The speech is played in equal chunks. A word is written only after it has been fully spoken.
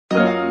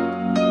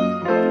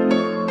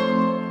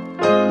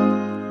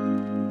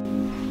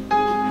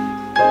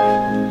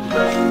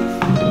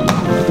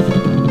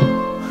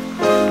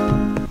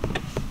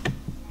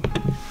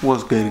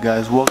What's good,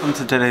 guys? Welcome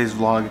to today's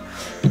vlog.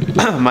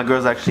 My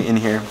girl's actually in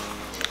here.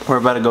 We're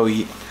about to go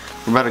eat.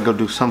 We're about to go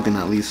do something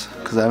at least,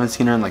 because I haven't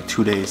seen her in like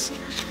 2 days.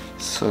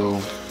 So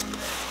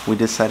we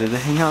decided to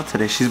hang out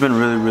today. She's been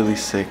really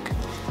sick.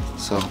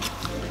 So,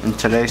 and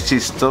today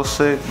she's still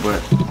sick, but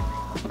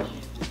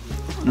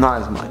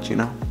not as much, you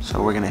know?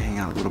 So we're gonna hang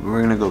out a little bit.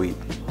 We're gonna go eat.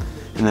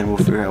 And then we'll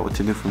figure out what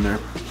to do from there.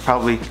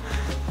 Probably,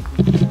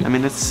 I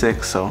mean, it's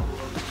 6, so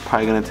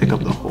probably gonna take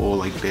up the whole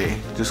like day.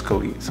 Just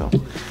go eat, so.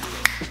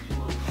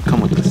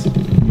 Come with us.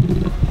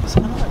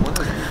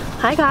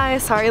 Hi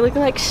guys, sorry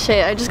looking like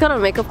shit. I just got a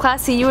makeup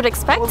class. See, you would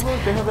expect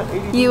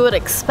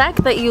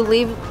that you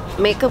leave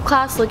makeup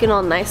class looking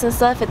all nice and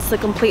stuff. It's the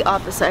complete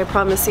opposite, I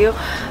promise you.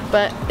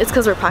 But it's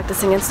because we're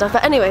practicing and stuff.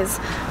 But anyways,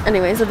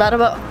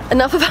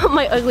 enough about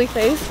my ugly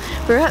face.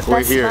 We're at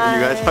Best here. Buy.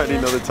 You guys already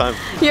know the time.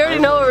 You already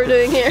know what we're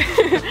doing here.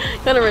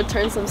 Gonna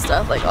return some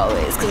stuff like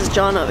always, because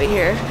John over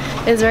here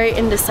is very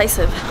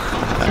indecisive.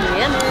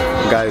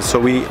 Guys, so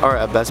we are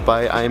at Best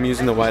Buy. I am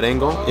using the wide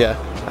angle. Yeah.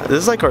 This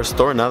is like our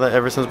store now that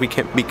ever since we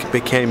became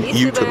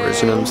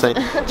YouTubers, you know what I'm saying?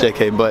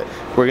 JK, but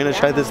we're gonna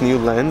try this new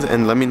lens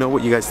and let me know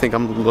what you guys think.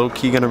 I'm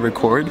low-key gonna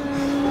record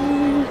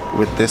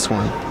with this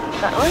one.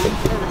 That one?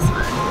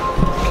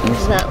 Or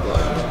this one? That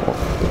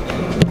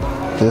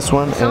one. This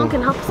one, and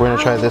we're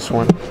gonna try this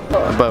one.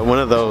 But one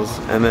of those,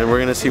 and then we're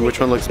gonna see which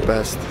one looks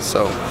best.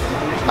 So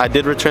I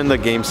did return the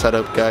game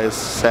setup, guys.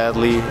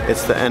 Sadly,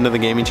 it's the end of the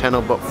gaming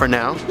channel, but for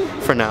now,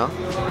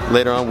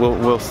 later on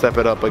we'll step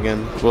it up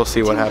again. We'll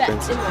see what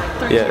happens.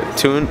 Yeah,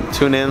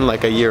 tune in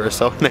like a year or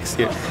so next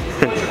year.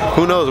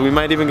 Who knows? We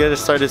might even get it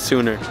started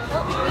sooner.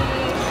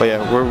 But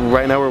yeah,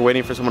 right now we're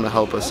waiting for someone to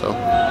help us. So.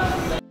 Yeah.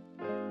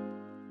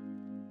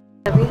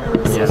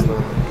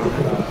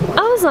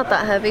 Oh, it's not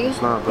that heavy.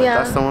 It's not, but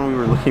that's the one we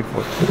were looking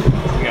for.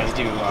 You guys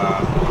do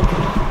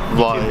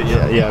vlog,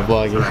 yeah,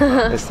 vlogging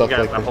and stuff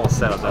like that. Whole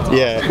setup, that's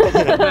yeah.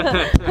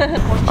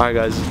 Alright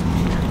guys,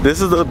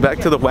 this is back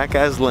to the whack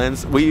ass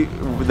lens.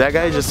 That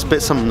guy just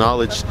spit some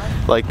knowledge,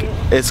 like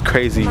it's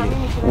crazy.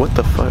 What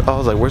the fuck? I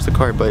was like, where's the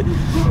card? But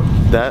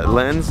that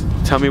lens,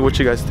 tell me what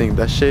you guys think.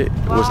 That shit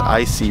was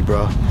icy,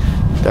 bro.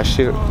 That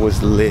shit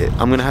was lit.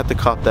 I'm gonna have to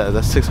cop that.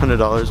 That's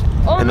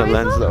 $600 in a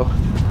lens though.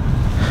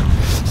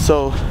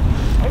 So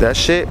that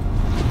shit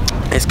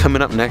is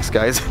coming up next,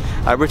 guys.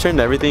 I returned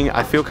everything.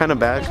 I feel kind of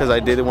bad because I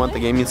didn't want the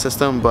gaming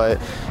system,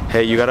 but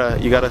hey, you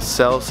gotta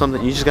sell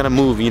something. You just gotta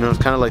move, you know. It's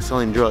kind of like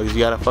selling drugs. You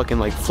gotta fucking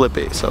like flip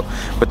it. So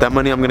with that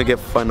money, I'm gonna get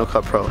Final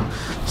Cut Pro.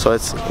 So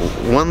it's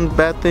one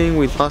bad thing,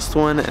 we lost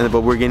one,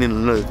 but we're getting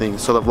another thing.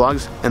 So the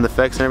vlogs and the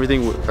effects and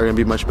everything are gonna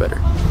be much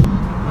better.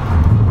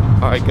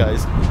 All right,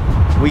 guys.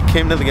 We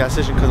came to the gas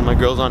station because my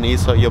girl's on E,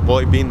 so your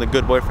boy, being the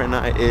good boyfriend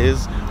I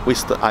is,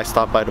 I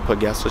stopped by to put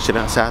gas so she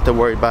doesn't have to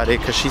worry about it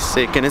because she's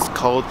sick and it's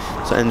cold,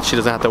 and she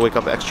doesn't have to wake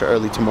up extra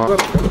early tomorrow.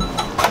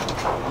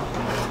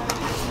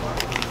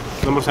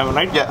 Number 7,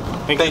 right? Yeah.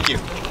 Thank you.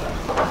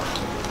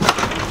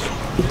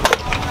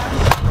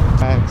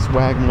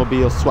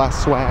 Swagmobile,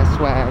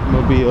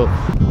 swagmobile.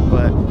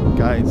 But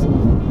guys,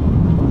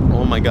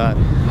 oh my god,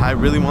 I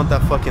really want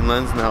that fucking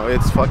lens now.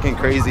 It's fucking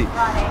crazy.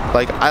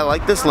 Like, I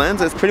like this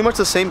lens. It's pretty much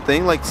the same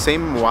thing, like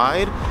same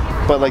wide,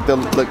 but like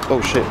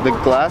oh shit, the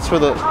glass for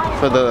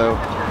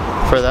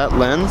that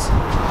lens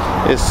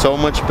is so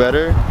much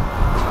better.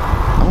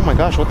 Oh my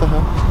gosh, what the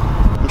hell?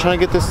 I'm trying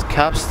to get this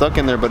cap stuck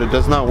in there, but it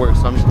does not work,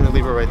 so I'm just gonna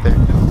leave it right there.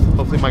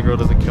 Hopefully my girl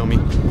doesn't kill me.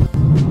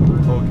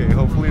 Okay,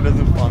 hopefully it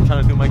doesn't fall. I'm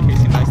trying to do my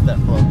Casey Neistat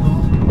fall.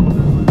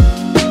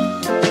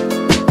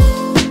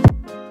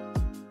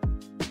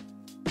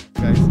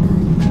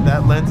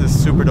 That lens is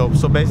super dope.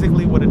 So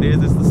basically what it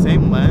is, it's the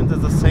same lens,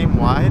 it's the same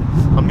wide.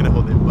 I'm gonna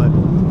hold it,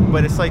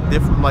 but it's like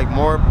different, like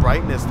more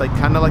brightness, like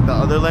kind of like the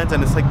other lens,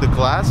 and it's like the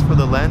glass for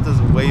the lens is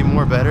way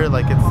more better,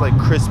 like it's like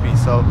crispy.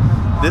 So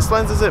this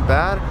lens isn't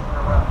bad,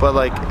 but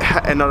like,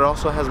 and it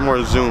also has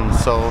more zoom,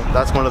 so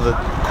that's one of the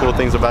cool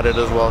things about it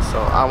as well.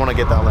 So I want to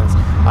get that lens.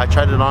 I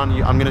tried it on.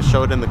 I'm gonna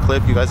show it in the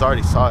clip. You guys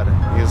already saw it.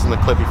 It was in the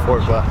clip before,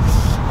 but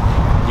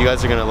you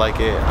guys are gonna like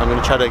it. I'm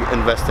gonna try to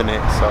invest in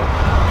it. So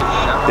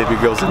baby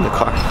girl's in the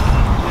car.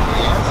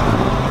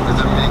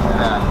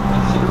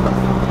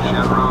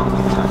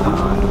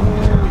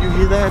 You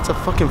hear that? It's a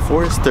fucking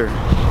Forester.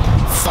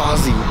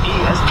 Fozzie.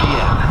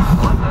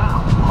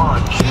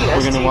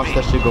 We're gonna watch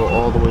that shit go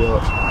all the way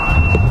up.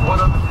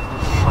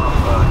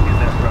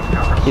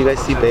 Can you guys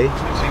see Bae?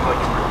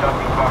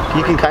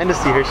 You can kind of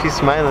see her. She's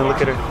smiling.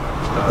 Look at her.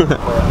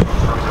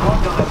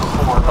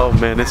 Oh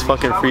man, it's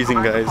fucking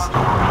freezing, guys.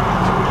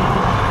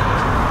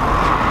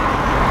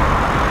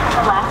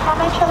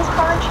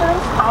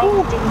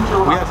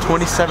 We have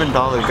 $27,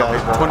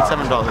 guys.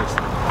 $27.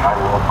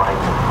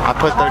 I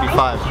put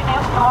 35.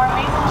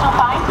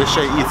 This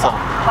shit eats up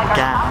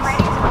gas.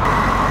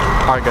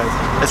 Alright guys,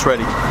 it's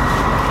ready.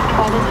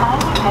 By the time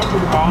you head to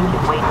the bank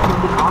and wait for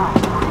the car.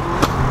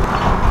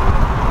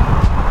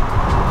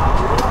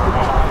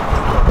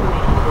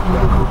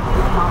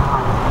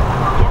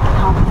 Get the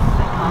confidence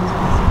that comes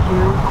with a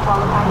secure,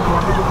 qualified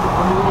mortgage of the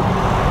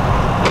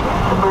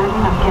the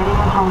burden of getting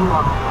a home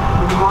loan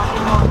with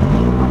walking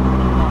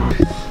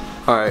mortgage.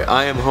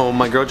 I am home.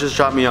 My girl just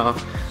dropped me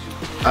off.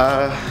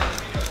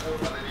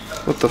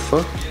 What the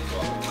fuck?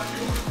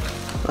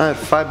 I have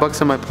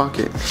 $5 in my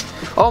pocket.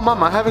 Oh,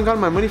 Mom, I haven't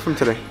gotten my money from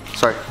today.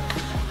 Sorry.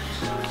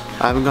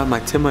 I haven't gotten my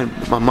tip.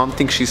 My mom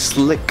thinks she's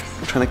slick.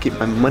 I'm trying to keep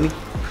my money.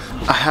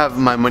 I have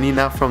my money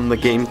now from the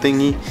game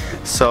thingy,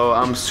 so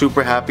I'm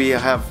super happy. I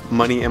have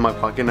money in my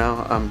pocket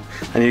now.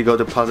 I need to go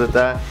deposit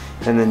that,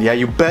 and then yeah,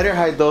 you better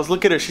hide those.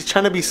 Look at her, she's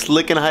trying to be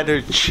slick and hide her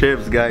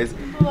chips, guys.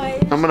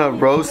 I'm gonna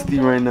roast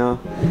you right now.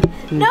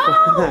 No!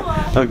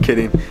 I'm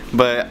kidding,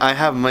 but I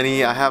have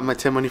money. I have my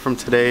tip money from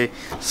today,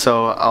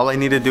 so all I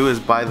need to do is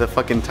buy the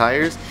fucking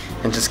tires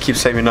and just keep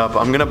saving up.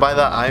 I'm gonna buy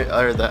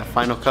that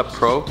Final Cut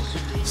Pro,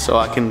 so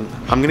I'm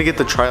gonna get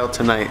the trial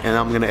tonight, and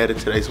I'm gonna edit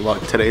today's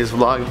vlog. Today's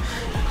vlog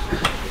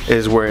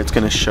is where it's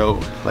gonna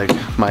show like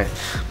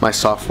my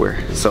software,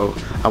 so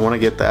I want to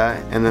get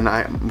that, and then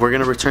we're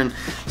gonna return.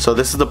 So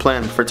this is the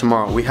plan for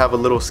tomorrow. We have a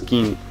little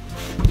scheme,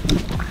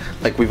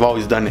 like we've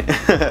always done it.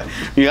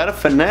 You gotta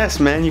finesse,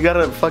 man. You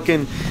gotta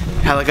fucking,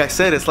 like I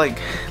said, it's like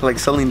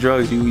selling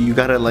drugs. You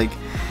gotta like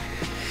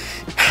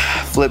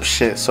flip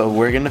shit. So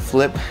we're gonna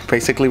flip.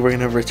 Basically, we're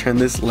gonna return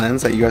this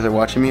lens that you guys are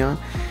watching me on,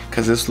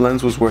 because this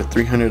lens was worth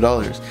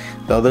 $300.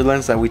 The other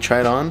lens that we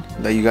tried on,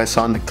 that you guys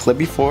saw in the clip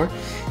before,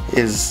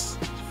 is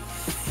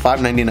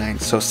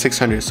 $599, so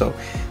 $600. So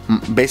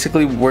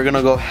basically we're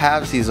gonna go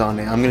halvesies on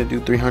it. I'm gonna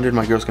do 300,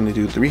 my girl's gonna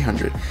do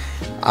 300.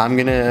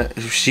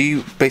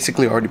 She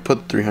basically already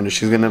put 300.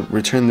 She's gonna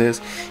return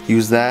this,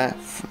 use that,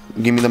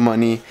 give me the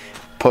money,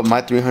 put my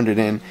 300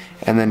 in,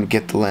 and then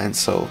get the lens.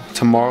 So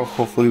tomorrow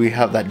hopefully we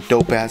have that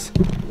dope ass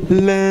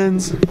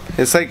lens.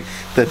 It's like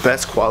the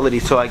best quality.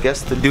 So I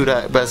guess the dude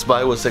at Best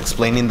Buy was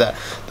explaining that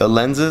the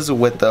lenses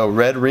with the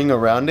red ring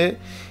around it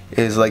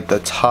is like the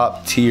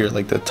top tier,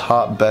 like the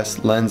top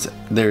best lens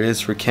there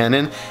is for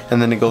Canon, and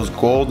then it goes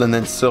gold and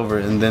then silver,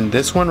 and then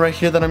this one right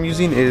here that I'm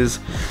using is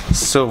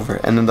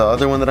silver, and then the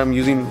other one that I'm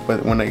using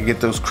when I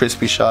get those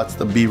crispy shots,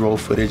 the B-roll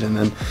footage, and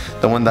then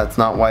the one that's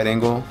not wide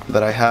angle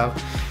that I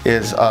have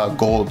is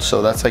gold,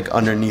 so that's like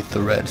underneath the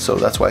red, so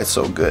that's why it's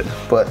so good.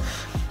 But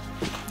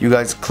you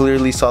guys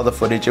clearly saw the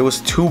footage. It was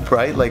too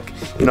bright. Like,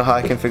 you know how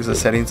I can fix the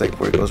settings, like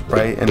where it goes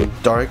bright and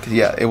dark?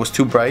 Yeah, it was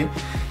too bright.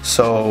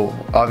 So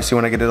obviously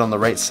when I get it on the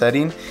right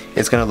setting,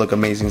 it's gonna look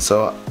amazing.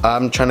 So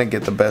I'm trying to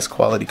get the best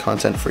quality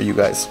content for you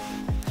guys.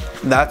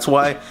 That's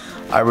why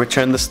I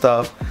returned the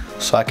stuff,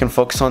 so I can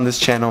focus on this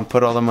channel and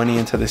put all the money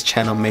into this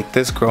channel, make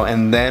this grow,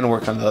 and then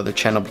work on the other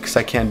channel, because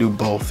I can't do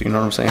both, you know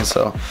what I'm saying?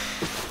 So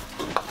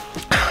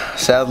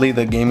sadly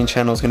the gaming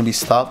channel is gonna be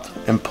stopped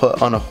and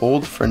put on a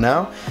hold for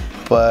now,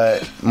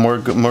 but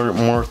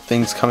more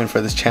things coming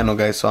for this channel,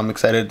 guys. So I'm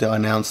excited to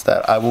announce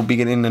that I will be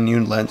getting a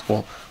new lens.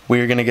 Well,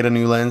 we're gonna get a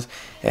new lens,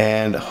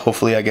 and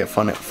hopefully I get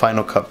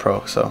Final Cut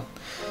Pro. So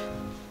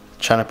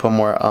trying to put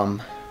more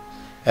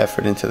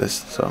effort into this,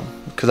 so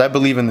because I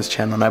believe in this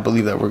channel and I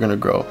believe that we're gonna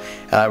grow,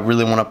 and I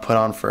really want to put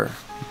on for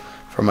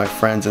my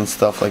friends and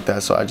stuff like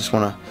that. So I just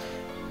want to,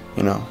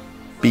 you know,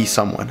 be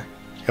someone,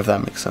 if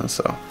that makes sense.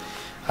 So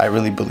I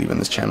really believe in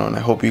this channel, and I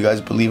hope you guys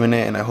believe in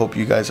it, and I hope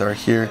you guys are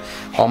here.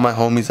 All my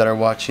homies that are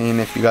watching,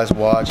 if you guys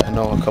watch, I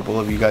know a couple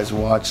of you guys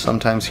watch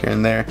sometimes here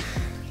and there.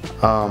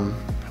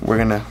 We're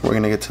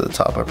gonna get to the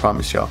top. I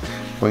promise y'all.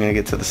 We're gonna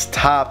get to the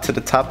top, to the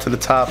top, to the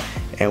top,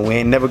 and we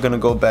ain't never gonna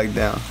go back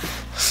down.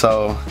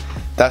 So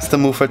that's the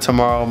move for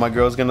tomorrow. My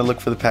girl's gonna look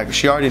for the package.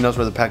 She already knows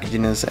where the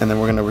packaging is, and then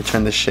we're gonna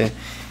return this shit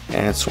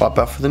and swap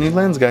out for the new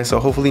lens, guys. So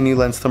hopefully new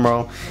lens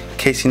tomorrow.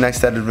 Casey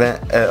Neistat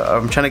event.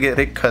 I'm trying to get it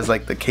because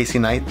like the Casey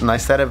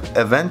Neistat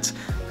event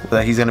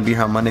that he's gonna be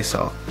here on Monday.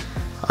 So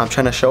I'm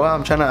trying to show out.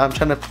 I'm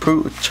trying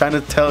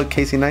to tell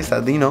Casey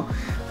Neistat, you know,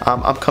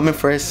 I'm coming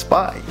for his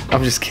spot.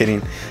 I'm just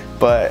kidding,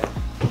 but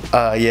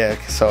yeah.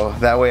 So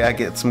that way I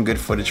get some good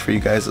footage for you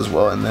guys as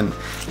well, and then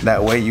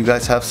that way you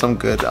guys have some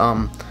good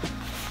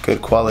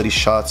good quality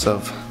shots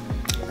of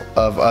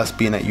us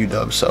being at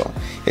UW. So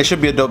it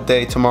should be a dope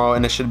day tomorrow,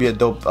 and it should be a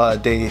dope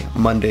day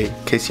Monday,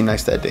 Casey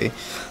Neistat day.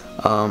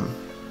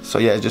 So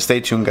yeah, just stay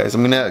tuned, guys.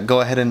 I'm gonna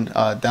go ahead and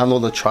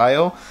download the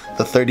trial,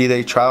 the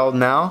 30-day trial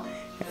now,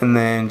 and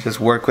then just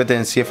work with it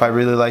and see if I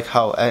really like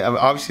how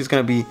obviously it's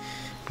gonna be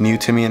new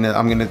to me, and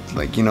I'm gonna,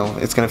 like, you know,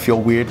 it's gonna feel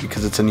weird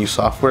because it's a new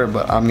software,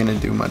 but I'm gonna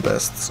do my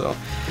best. So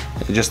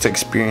just to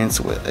experiment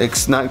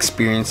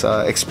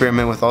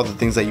with all the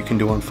things that you can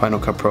do on Final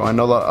Cut Pro. I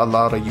know a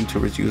lot of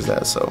YouTubers use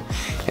that, so,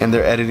 and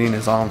their editing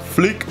is on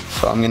fleek,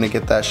 so I'm gonna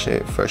get that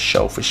shit for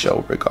show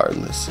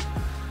regardless.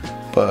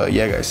 But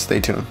yeah, guys, stay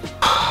tuned.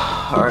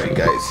 Alright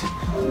guys,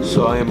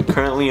 so I am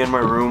currently in my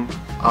room.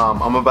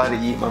 I'm about to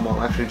eat. My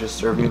mom actually just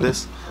served me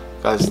this.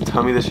 Guys,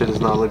 tell me this shit does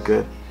not look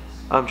good.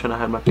 I'm trying to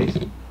hide my face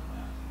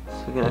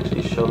so I can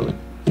actually show the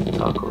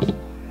tacos.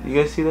 You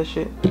guys see that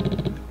shit?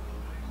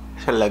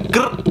 Shit like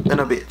grr and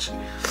a bitch.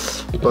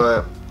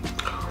 But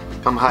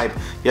I'm hyped.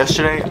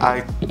 Yesterday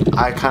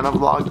I kind of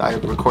vlogged. I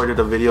recorded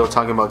a video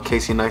talking about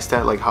Casey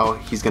Neistat, like how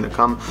he's gonna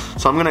come.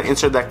 So I'm gonna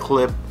insert that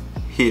clip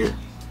here.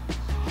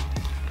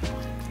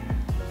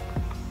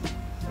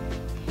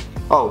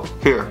 Oh,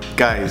 here,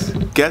 guys.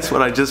 Guess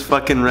what I just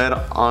fucking read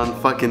on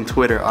fucking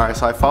Twitter. Alright,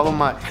 so I follow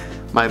my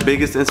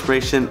biggest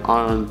inspiration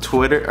on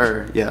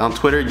Twitter, on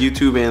Twitter,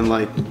 YouTube, and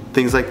like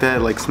things like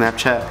that, like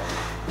Snapchat.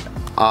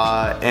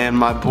 And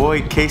my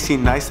boy Casey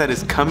Neistat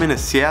is coming to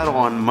Seattle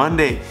on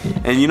Monday.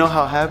 And you know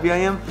how happy I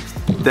am?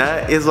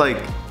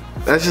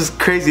 That's just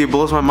crazy. It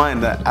blows my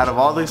mind that out of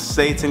all the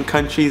states and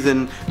countries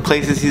and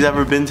places he's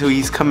ever been to,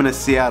 he's coming to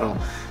Seattle.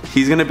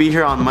 He's gonna be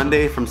here on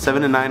Monday from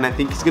 7 to 9. I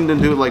think he's gonna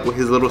do like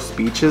his little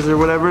speeches or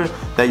whatever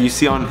that you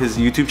see on his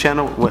YouTube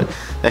channel,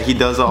 that he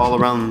does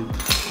all around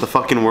the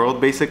fucking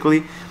world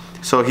basically.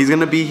 So he's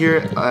gonna be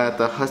here at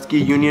the Husky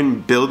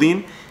Union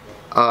building.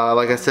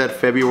 Like I said,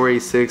 February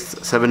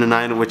 6th, 7 to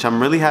 9, which I'm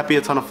really happy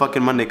it's on a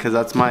fucking Monday because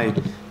that's my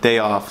day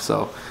off.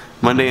 So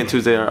Monday and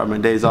Tuesday are my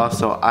days off,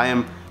 so I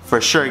am for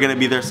sure gonna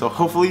be there. So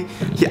hopefully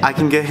I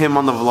can get him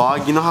on the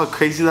vlog. You know how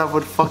crazy that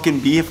would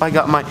fucking be if I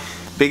got my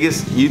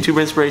biggest YouTube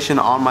inspiration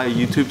on my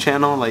YouTube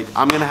channel. Like,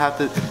 I'm gonna have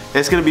to,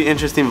 it's gonna be an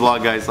interesting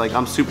vlog, guys. Like,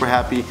 I'm super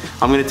happy.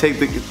 I'm gonna take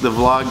the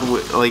vlog,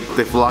 like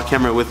the vlog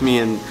camera with me,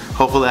 and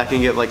hopefully I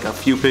can get like a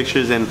few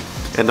pictures and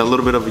a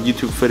little bit of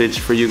YouTube footage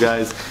for you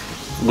guys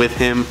with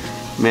him.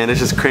 Man, it's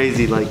just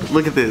crazy. Like,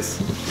 look at this.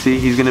 See,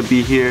 he's gonna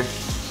be here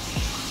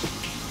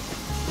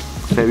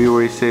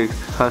February 6th,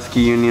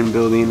 Husky Union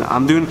building.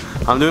 I'm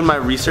doing my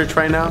research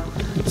right now,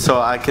 so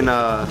I can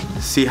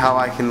see how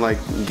I can like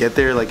get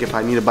there, like if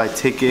I need to buy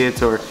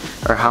tickets or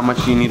how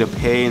much you need to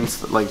pay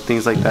and like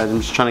things like that.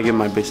 I'm just trying to get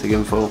my basic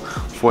info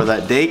for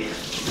that date.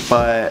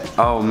 But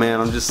oh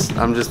man, I'm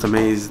just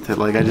amazed that,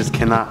 like, I just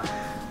cannot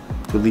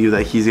believe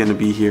that he's gonna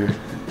be here.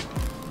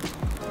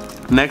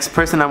 Next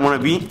person I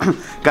want to be,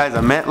 guys,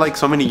 I met like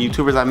so many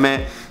YouTubers. I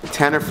met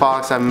Tanner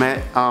Fox, I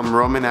met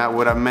Roman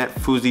Atwood, I met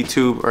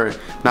FouseyTube, or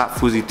not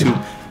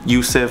FouseyTube,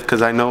 Yusuf,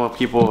 because I know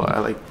people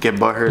like get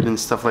butthurt and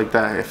stuff like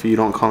that if you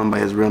don't call him by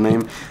his real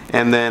name.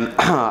 And then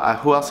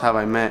who else have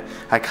I met?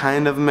 I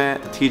kind of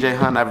met TJ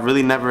Hunt. I've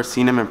really never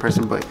seen him in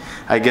person, but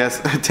I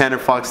guess Tanner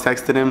Fox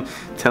texted him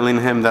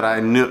telling him that I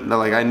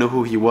knew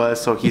who he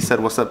was, so he said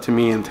what's up to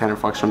me, and Tanner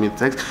Fox showed me the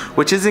text,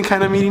 which isn't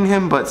kind of meeting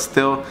him, but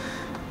still.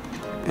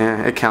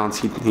 Yeah, it counts.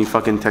 He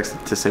fucking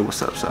texted to say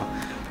what's up. So,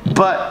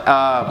 but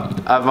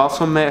I've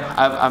also met.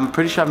 I'm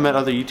pretty sure I've met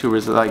other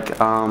YouTubers. Like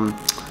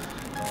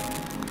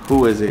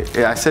who is it?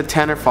 Yeah, I said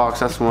Tanner Fox.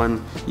 That's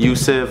one.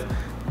 Yusuf,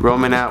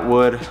 Roman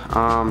Atwood.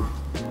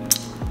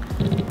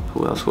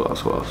 Who else?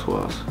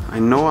 I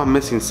know I'm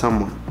missing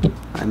someone.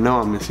 I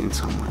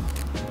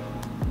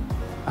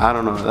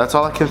don't know. That's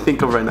all I can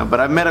think of right now. But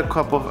I've met a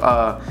couple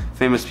of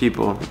famous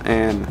people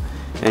and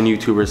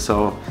YouTubers.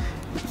 So.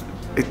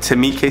 To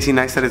me, Casey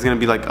Neistat is gonna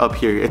be like up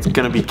here. It's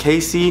gonna be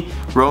Casey,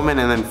 Roman,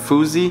 and then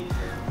Fousey.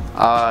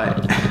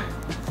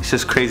 It's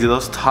just crazy.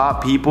 Those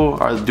top people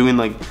are doing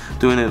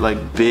it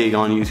like big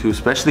on YouTube,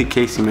 especially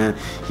Casey, man.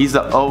 He's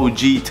the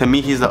OG. To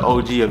me, he's the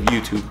OG of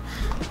YouTube.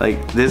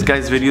 Like, this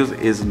guy's videos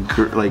is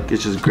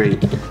it's just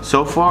great.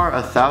 So far,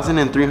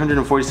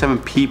 1,347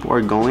 people are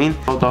going.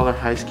 $12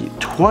 high ski,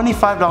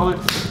 $25.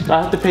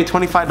 I have to pay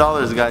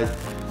 $25, guys.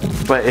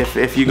 But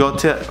if you go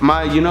to it's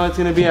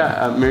gonna be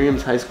at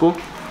Miriam's high school.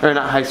 Or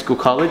not high school,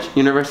 college,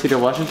 University of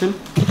Washington.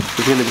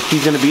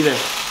 He's gonna be there.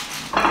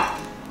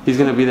 He's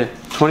gonna be there.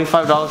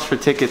 $25 for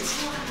tickets.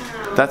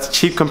 That's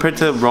cheap compared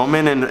to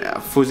Roman and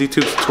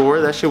FouseyTube's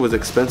tour. That shit was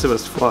expensive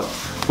as fuck.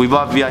 We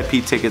bought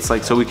VIP tickets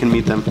so we can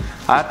meet them.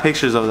 I have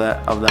pictures of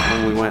that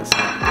when we went. So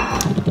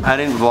I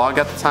didn't vlog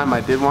at the time.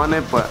 I did want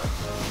it, but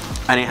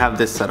I didn't have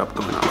this setup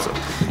going on. So,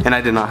 and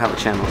I did not have a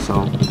channel.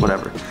 So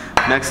whatever.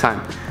 Next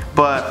time.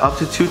 But up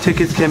to 2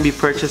 tickets can be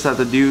purchased at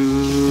the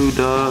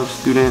UW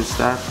student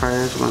staff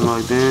price when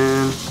logged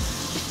in.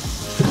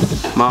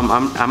 Mom,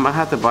 I might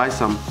have to buy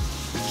some.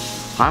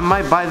 I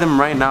might buy them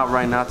right now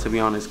to be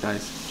honest,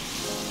 guys.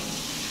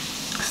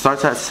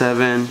 Starts at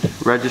 7,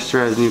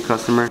 register as new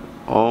customer.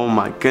 Oh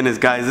my goodness,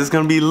 guys, this is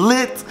gonna be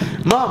lit.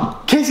 Mom,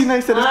 Casey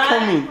Neistat is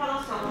coming.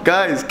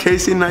 Guys,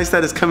 Casey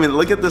Neistat is coming.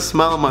 Look at the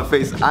smile on my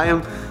face.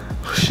 I'm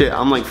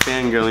like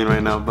fangirling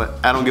right now, but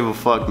I don't give a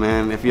fuck,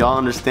 man. If y'all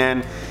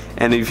understand,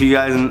 and if you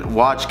guys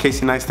watch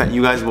Casey Neistat,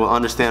 you guys will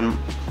understand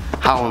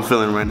how I'm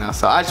feeling right now.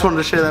 So I just wanted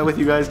to share that with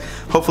you guys.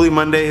 Hopefully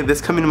Monday,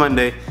 this coming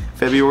Monday,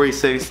 February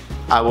 6th,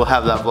 I will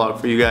have that vlog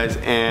for you guys.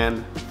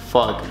 And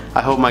fuck,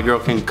 I hope my girl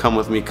can come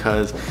with me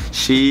because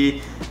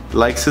she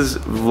likes his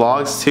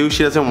vlogs too.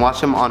 She doesn't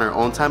watch them on her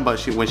own time, but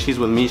when she's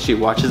with me, she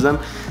watches them.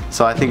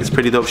 So I think it's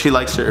pretty dope. She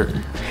likes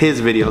his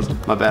videos.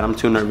 My bad, I'm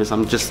too nervous.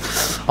 I'm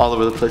just all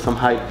over the place. I'm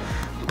hyped.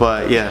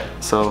 But yeah,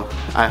 so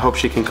I hope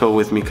she can go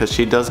with me because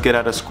she does get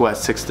out of school at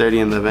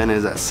 6:30 and the event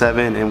is at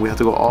 7, and we have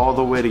to go all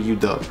the way to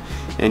UW.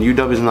 And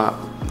UW is not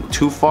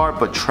too far,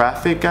 but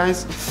traffic,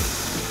 guys.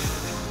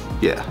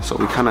 Yeah, so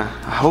we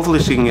hopefully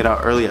she can get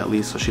out early at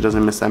least so she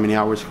doesn't miss that many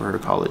hours for her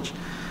college,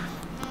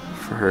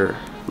 for her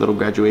little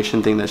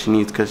graduation thing that she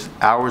needs, because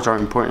hours are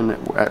important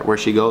at where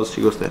she goes. She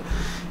goes to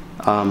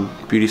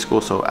beauty school,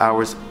 so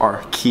hours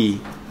are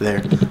key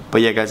there.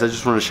 But yeah, guys, I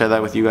just want to share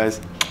that with you guys.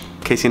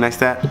 Casey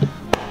Neistat.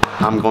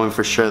 I'm going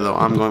for sure though.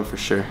 I'm going for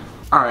sure.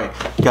 Alright,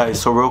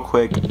 guys, so real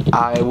quick,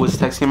 I was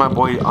texting my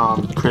boy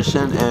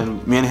Christian,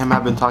 and me and him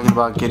have been talking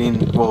about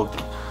getting, well,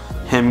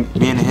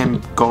 me and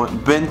him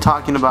been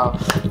talking about,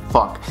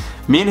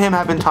 me and him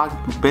have been talking,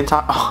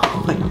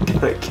 oh my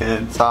god, I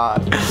can't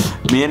talk.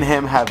 Me and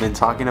him have been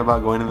talking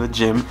about going to the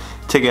gym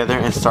together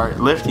and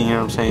start lifting, you know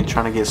what I'm saying,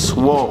 trying to get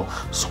swole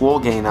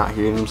gain out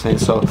here, you know what I'm saying.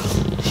 So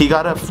he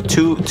got a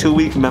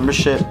two-week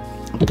membership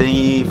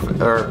thingy,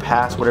 or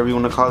pass, whatever you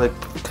want to call it,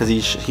 because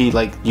he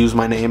like used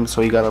my name,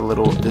 so he got a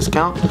little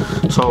discount.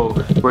 So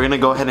we're gonna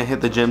go ahead and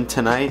hit the gym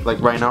tonight, like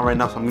right now.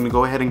 So I'm gonna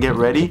go ahead and get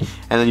ready,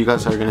 and then you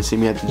guys are gonna see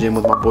me at the gym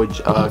with my boy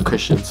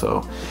Christian.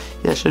 So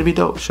yeah, should be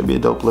dope. Should be a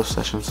dope lift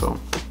session. So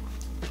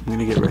I'm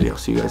gonna get ready. I'll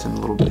see you guys in a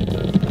little bit.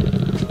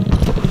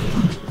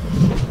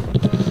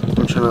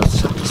 I'm trying to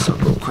set this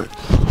up real quick.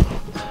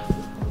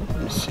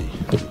 Let me see.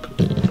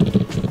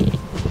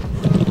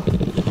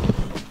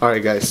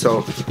 Alright guys,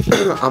 so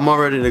I'm all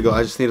ready to go.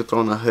 I just need to throw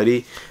on a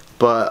hoodie.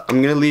 But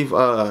I'm gonna leave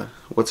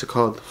what's it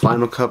called?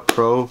 Final Cut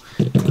Pro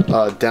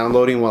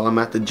downloading while I'm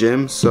at the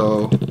gym.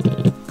 So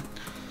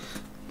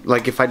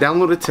like if I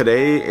download it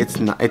today,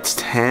 it's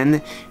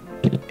 10,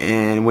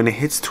 and when it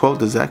hits 12,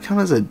 does that count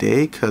as a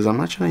day? Cause I'm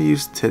not trying to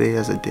use today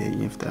as a day,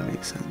 if that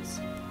makes sense.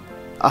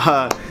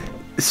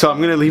 So I'm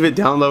gonna leave it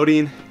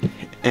downloading,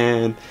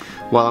 and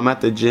while I'm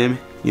at the gym,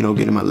 you know,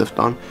 getting my lift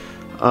on,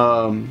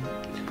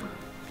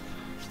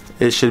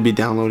 it should be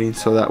downloading,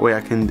 so that way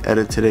I can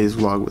edit today's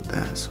vlog with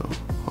that. So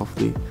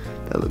hopefully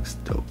that looks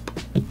dope.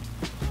 What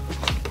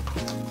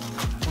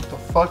the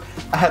fuck?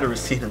 I had a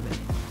receipt of it.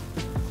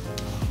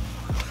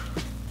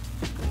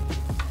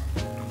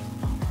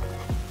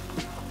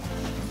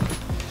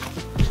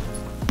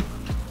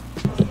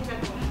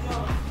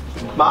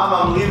 Mom,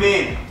 I'm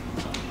leaving.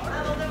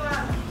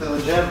 To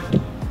the gym.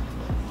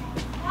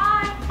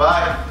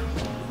 Bye.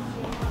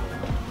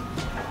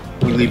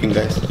 We leaving,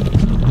 guys.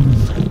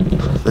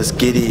 Let's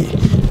get it.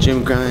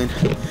 Gym grind.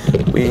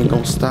 We ain't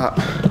gonna stop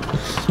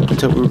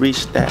until we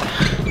reach that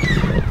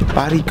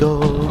body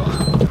goal.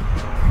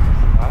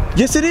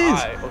 Yes, it is.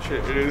 Oh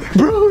shit, it is.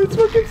 Bro, it's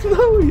fucking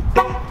snowy.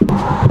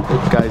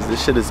 Guys,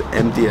 this shit is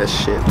empty as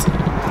shit.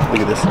 Look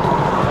at this.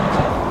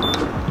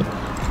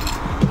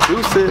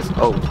 Deuces.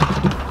 Oh,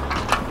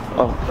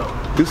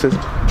 deuces.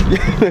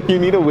 You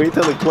need to wait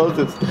till it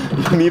closes.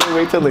 You need to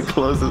wait till it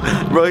closes.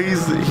 Bro,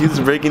 he's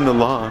breaking the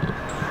law.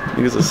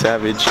 He's a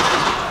savage.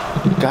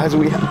 Guys,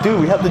 we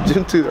have the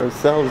gym to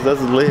ourselves.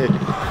 That's lit.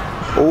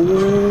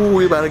 Oh,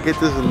 we about to get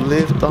this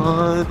lift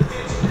on.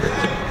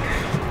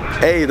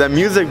 Hey, that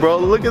music, bro.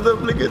 Look at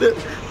it.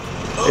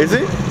 Is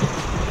it?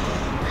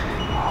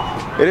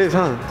 It is,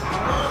 huh?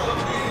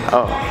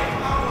 Oh.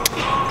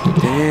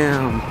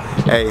 Damn.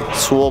 Hey,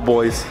 swole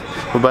boys.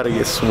 We're about to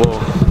get swole.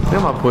 Look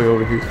at my boy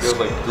over here. Feels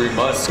like 3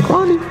 months.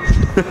 Scrawny.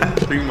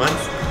 3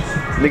 months?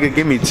 Nigga,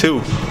 give me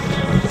 2.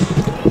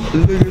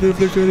 Look at the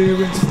flick of their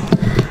wrist.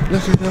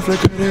 Look at the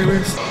flick of their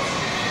wrist.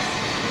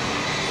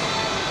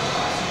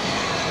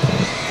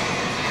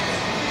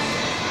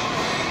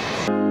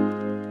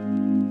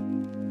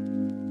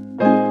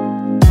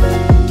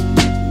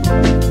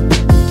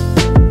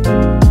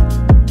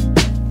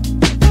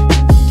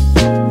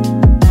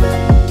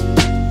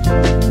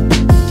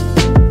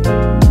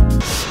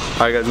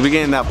 Alright guys, we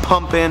getting that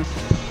pump in,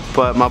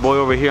 but my boy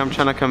over here, I'm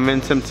trying to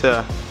convince him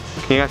to,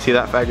 can you guys see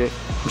that faggot?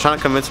 I'm trying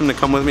to convince him to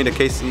come with me to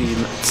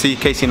see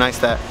Casey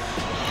Neistat.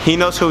 He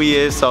knows who he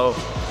is, so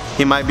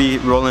he might be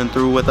rolling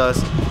through with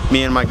us,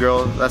 me and my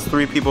girl. That's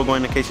 3 people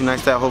going to Casey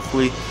Neistat,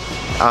 hopefully.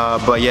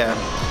 But yeah,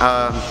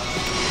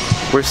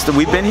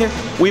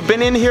 we've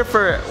been in here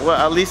for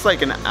at least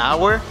like an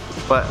hour,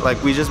 but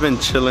like we just been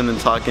chilling and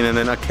talking, and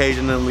then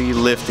occasionally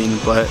lifting,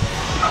 but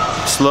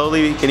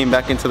slowly getting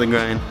back into the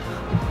grind.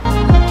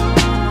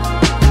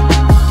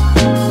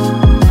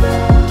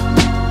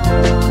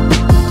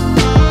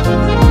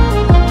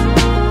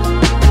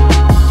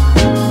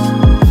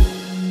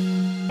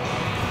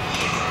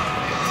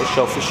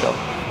 For sure.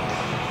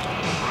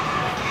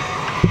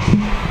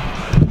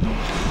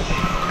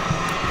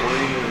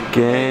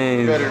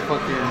 Gang.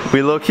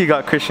 We low-key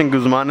got Christian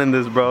Guzman in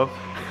this, bro.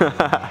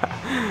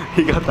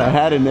 He got the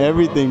hat and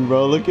everything,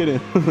 bro. Look at it.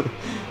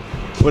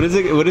 What is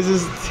it? What is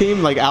his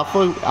team? Like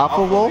Alpha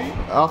Wolf?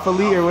 Alpha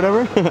Lee or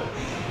whatever?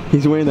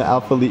 He's wearing the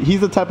Alpha Lee. He's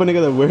the type of nigga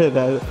that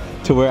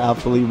wear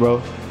Alpha Lee,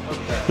 bro.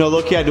 Okay. No,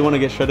 low-key, I do want to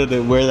get shredded to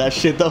wear that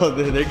shit though.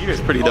 Their gear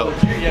is pretty dope.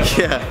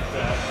 Yeah.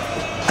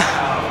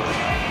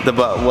 The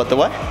what? The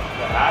hat?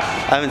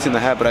 I haven't seen the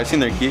hat, but I've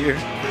seen their gear.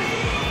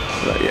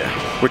 But yeah,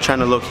 we're trying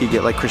to low-key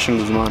get like Christian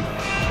Guzman.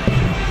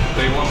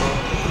 Day 1, bro.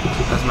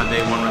 That's my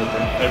day 1 right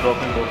there. Hey, bro,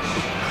 come go.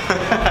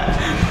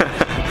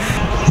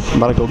 I'm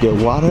about to go get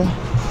water.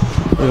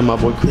 Look at my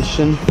boy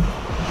Christian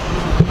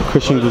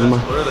Guzman.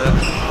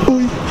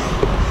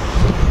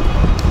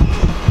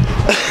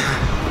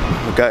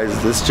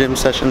 Guys, this gym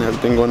session has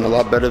been going a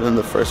lot better than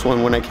the first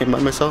one when I came by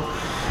myself.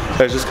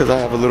 That's just because I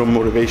have a little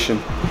motivation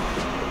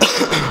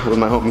with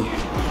my homie.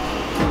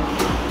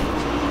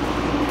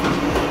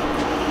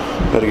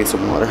 Gotta get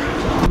some water.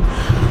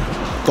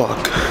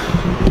 Fuck.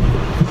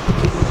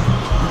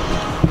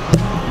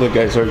 Look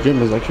guys, our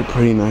gym is actually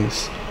pretty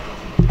nice.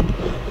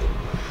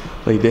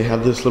 Like they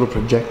have this little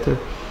projector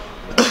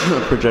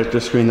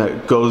screen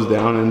that goes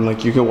down, and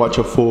like you can watch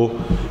a full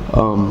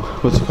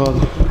what's it called,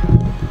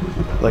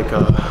 like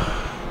a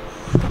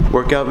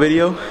workout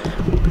video,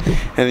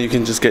 and you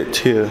can just get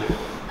to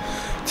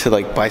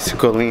like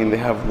bicycling. They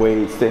have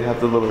weights, they have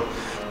the little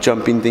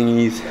jumping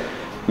thingies,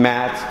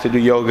 mats to do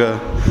yoga,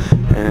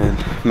 and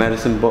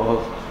medicine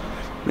balls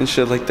and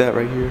shit like that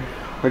right here.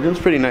 Our gym's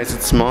pretty nice.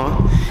 It's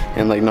small,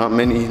 and like not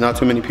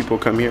too many people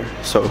come here,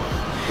 so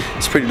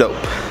it's pretty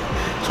dope.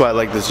 That's why I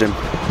like this gym.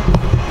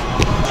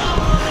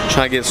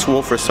 Trying to get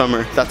swole for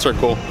summer. That's our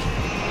goal.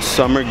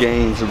 Summer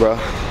gains, bro.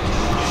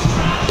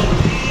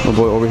 My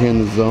boy over here in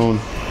the zone.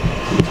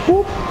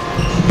 Whoop.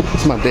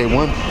 It's my day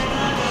one.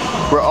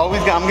 We're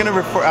always I'm gonna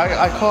refer.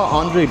 I call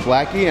Andre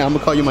Blackie, and I'm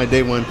gonna call you my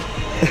day one.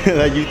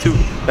 that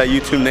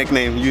YouTube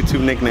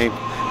nickname.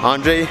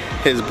 Andre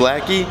is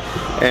Blackie,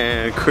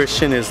 and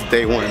Christian is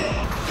day one.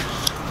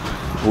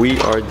 We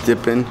are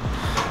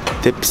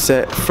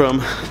dipset from.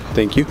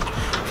 Thank you.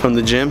 From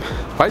the gym.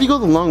 Why do you go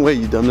the long way,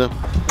 you dumb dumb?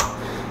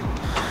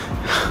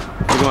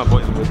 Look at my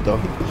boy's whip though.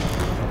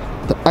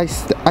 The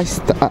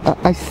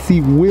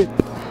icy whip.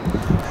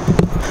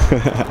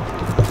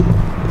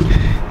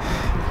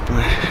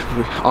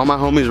 All my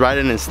homies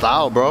riding in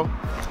style, bro.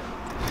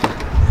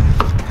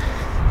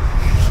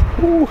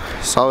 Ooh,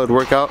 solid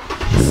workout.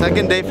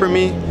 Second day for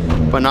me,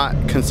 but not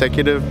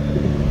consecutive,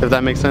 if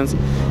that makes sense.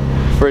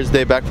 First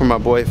day back from my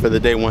boy for the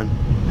day one.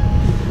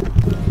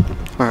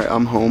 Alright,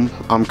 I'm home.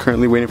 I'm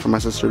currently waiting for my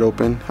sister to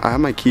open. I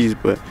have my keys,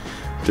 but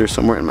they're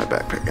somewhere in my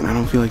backpack, and I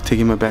don't feel like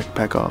taking my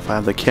backpack off. I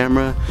have the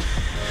camera,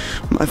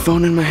 my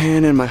phone in my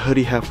hand, and my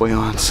hoodie halfway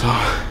on, so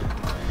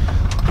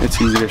it's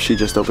easier if she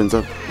just opens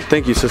up.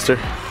 Thank you, sister.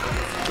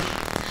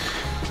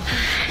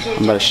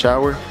 I'm about to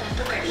shower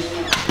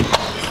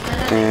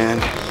and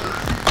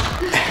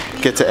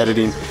get to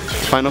editing.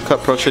 Final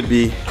Cut Pro should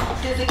be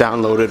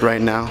downloaded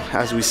right now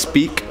as we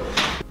speak.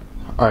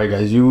 Alright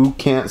guys, you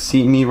can't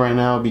see me right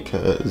now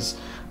because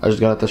I just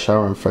got out the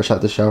shower. I'm fresh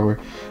out the shower,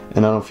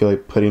 and I don't feel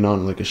like putting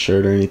on like a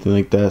shirt or anything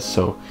like that.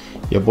 So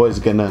your boy's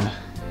gonna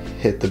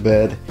hit the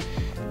bed,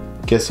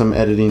 get some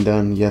editing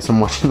done. Yes, I'm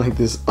watching like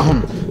this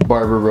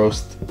barber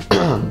roast,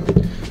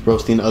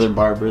 roasting other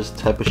barbers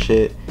type of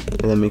shit, if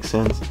that makes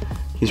sense.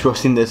 He's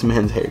roasting this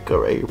man's haircut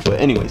right here. But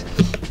anyways,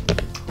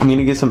 I'm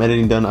gonna get some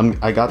editing done.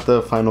 I got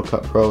the Final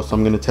Cut Pro, so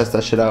I'm gonna test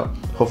that shit out.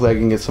 Hopefully I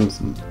can get some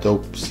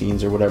dope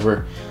scenes or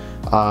whatever.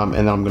 And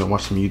then I'm gonna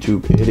watch some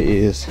YouTube. It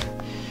is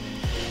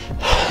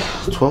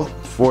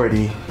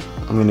 12:40.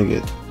 I'm gonna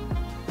get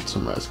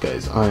some rest,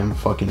 guys. I am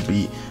fucking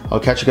beat. I'll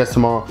catch you guys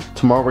tomorrow.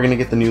 Tomorrow we're gonna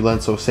get the new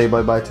lens, so say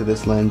bye bye to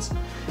this lens.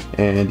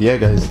 And yeah,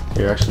 guys,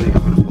 here actually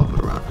I'm gonna flop it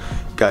around.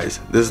 Guys,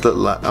 this is the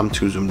I'm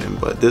too zoomed in,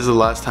 but this is the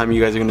last time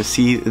you guys are gonna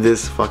see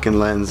this fucking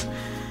lens.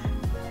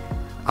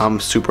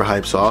 I'm super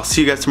hyped, so I'll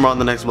see you guys tomorrow on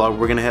the next vlog.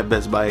 We're gonna hit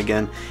Best Buy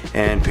again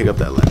and pick up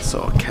that lens,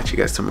 so I'll catch you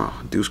guys tomorrow.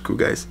 Deuce crew,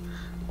 guys.